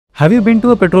Have you been to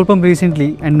a petrol pump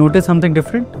recently and noticed something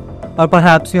different? Or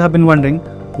perhaps you have been wondering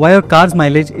why your car's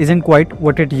mileage isn't quite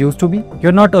what it used to be?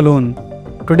 You're not alone.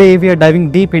 Today we are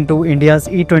diving deep into India's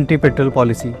E20 petrol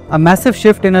policy, a massive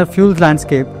shift in our fuels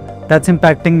landscape that's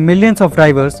impacting millions of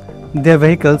drivers, their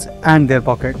vehicles and their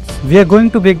pockets. We are going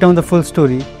to break down the full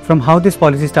story from how this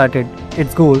policy started,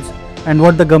 its goals and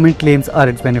what the government claims are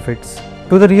its benefits,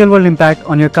 to the real world impact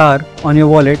on your car, on your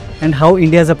wallet and how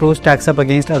India's approach stacks up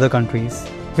against other countries.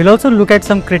 We'll also look at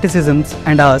some criticisms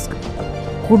and ask,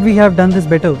 could we have done this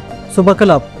better? So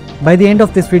buckle up. By the end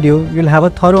of this video, you'll have a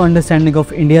thorough understanding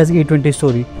of India's E20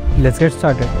 story. Let's get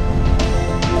started.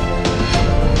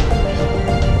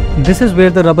 This is where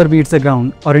the rubber meets the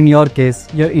ground, or in your case,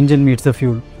 your engine meets the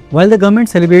fuel. While the government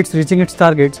celebrates reaching its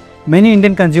targets, many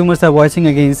Indian consumers are voicing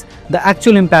against the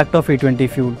actual impact of E20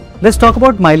 fuel. Let's talk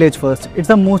about mileage first. It's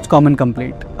the most common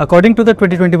complaint. According to the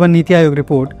 2021 NITI Aayog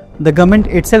report, the government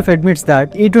itself admits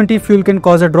that E20 fuel can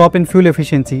cause a drop in fuel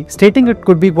efficiency, stating it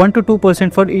could be 1 to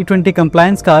 2% for E20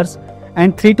 compliance cars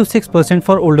and 3 to 6%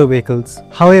 for older vehicles.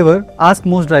 However, ask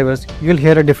most drivers, you'll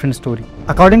hear a different story.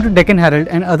 According to Deccan Herald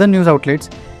and other news outlets,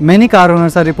 many car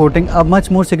owners are reporting a much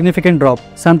more significant drop,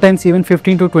 sometimes even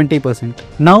 15 to 20%.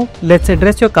 Now, let's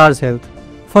address your car's health.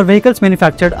 For vehicles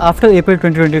manufactured after April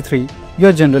 2023,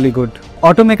 you're generally good.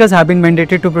 Automakers have been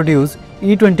mandated to produce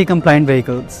E20 compliant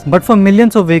vehicles, but for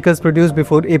millions of vehicles produced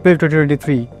before April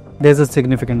 2023, there's a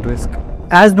significant risk.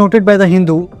 As noted by The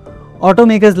Hindu,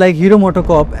 automakers like Hero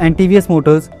MotoCorp and TVS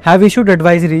Motors have issued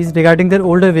advisories regarding their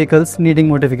older vehicles needing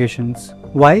modifications.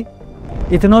 Why?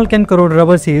 Ethanol can corrode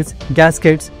rubber seals,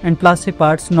 gaskets, and plastic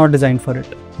parts not designed for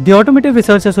it. The Automotive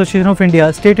Research Association of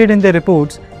India stated in their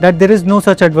reports that there is no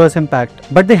such adverse impact,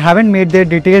 but they haven't made their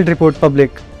detailed report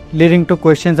public, leading to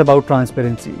questions about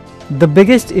transparency. The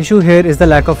biggest issue here is the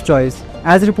lack of choice.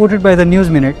 As reported by the News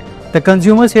Minute, the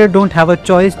consumers here don't have a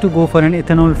choice to go for an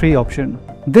ethanol-free option.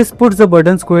 This puts the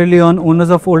burden squarely on owners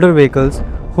of older vehicles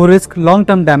who risk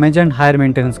long-term damage and higher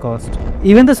maintenance cost.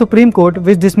 Even the Supreme Court,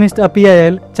 which dismissed a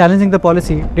PIL challenging the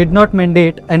policy, did not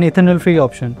mandate an ethanol-free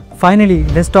option. Finally,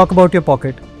 let's talk about your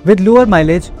pocket. With lower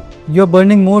mileage, you're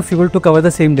burning more fuel to cover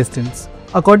the same distance.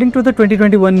 According to the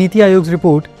 2021 NITI Aayog's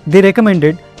report, they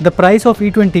recommended the price of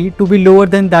E20 to be lower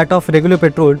than that of regular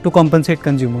petrol to compensate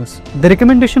consumers. The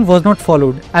recommendation was not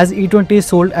followed as E20 is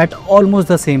sold at almost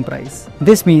the same price.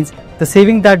 This means the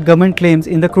saving that government claims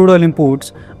in the crude oil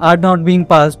imports are not being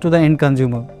passed to the end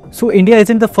consumer. So India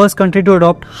isn't the first country to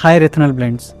adopt higher ethanol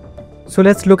blends. So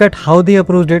let's look at how they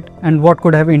approached it and what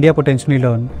could have India potentially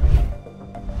learned.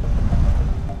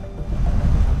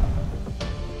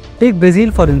 Take Brazil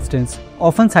for instance,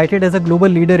 often cited as a global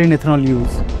leader in ethanol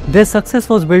use. Their success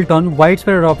was built on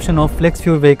widespread adoption of flex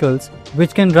fuel vehicles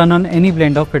which can run on any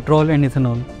blend of petrol and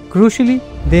ethanol. Crucially,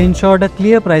 they ensured a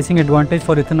clear pricing advantage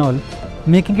for ethanol,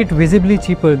 making it visibly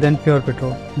cheaper than pure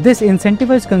petrol. This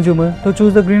incentivized consumers to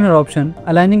choose the greener option,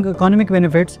 aligning economic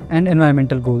benefits and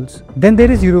environmental goals. Then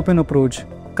there is European approach.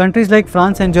 Countries like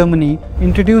France and Germany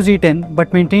introduced E10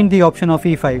 but maintained the option of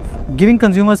E5, giving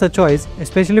consumers a choice,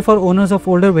 especially for owners of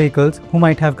older vehicles who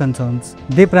might have concerns.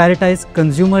 They prioritize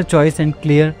consumer choice and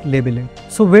clear labeling.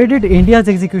 So where did India's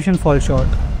execution fall short?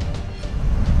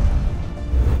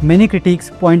 Many critiques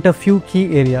point a few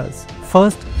key areas.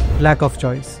 First, lack of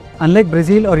choice. Unlike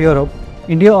Brazil or Europe,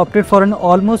 India opted for an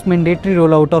almost mandatory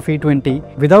rollout of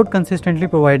E20 without consistently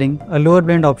providing a lower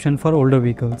blend option for older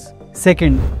vehicles.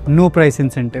 Second, no price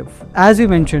incentive. As we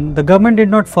mentioned, the government did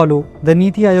not follow the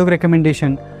NITI Aayog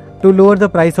recommendation to lower the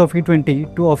price of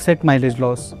E20 to offset mileage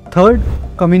loss. Third,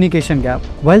 communication gap.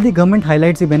 While the government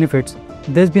highlights the benefits,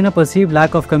 there's been a perceived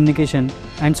lack of communication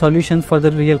and solutions for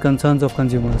the real concerns of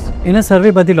consumers. In a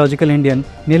survey by the Logical Indian,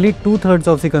 nearly 2/3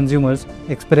 of the consumers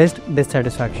expressed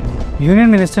dissatisfaction.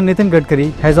 Union Minister Nitin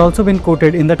Gadkari has also been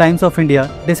quoted in the Times of India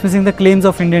dismissing the claims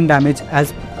of Indian damage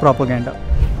as propaganda.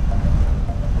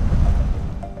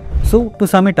 So, to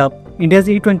sum it up, India's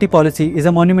E20 policy is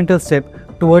a monumental step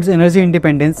towards energy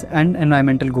independence and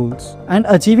environmental goals. And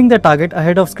achieving the target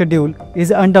ahead of schedule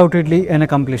is undoubtedly an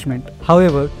accomplishment.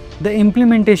 However, the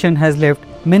implementation has left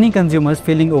many consumers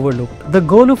feeling overlooked. The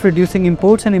goal of reducing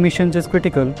imports and emissions is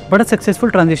critical, but a successful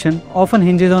transition often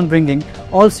hinges on bringing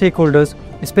all stakeholders,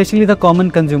 especially the common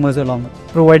consumers, along.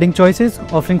 Providing choices,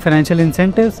 offering financial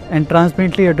incentives, and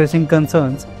transparently addressing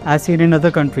concerns, as seen in other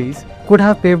countries, could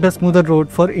have paved a smoother road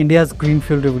for India's green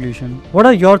fuel revolution. What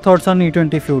are your thoughts on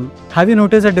E20 fuel? Have you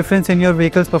noticed a difference in your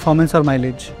vehicle's performance or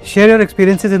mileage? Share your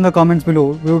experiences in the comments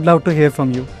below. We would love to hear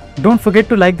from you. Don't forget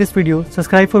to like this video,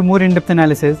 subscribe for more in-depth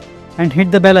analysis, and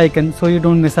hit the bell icon so you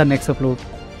don't miss our next upload.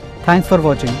 Thanks for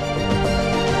watching.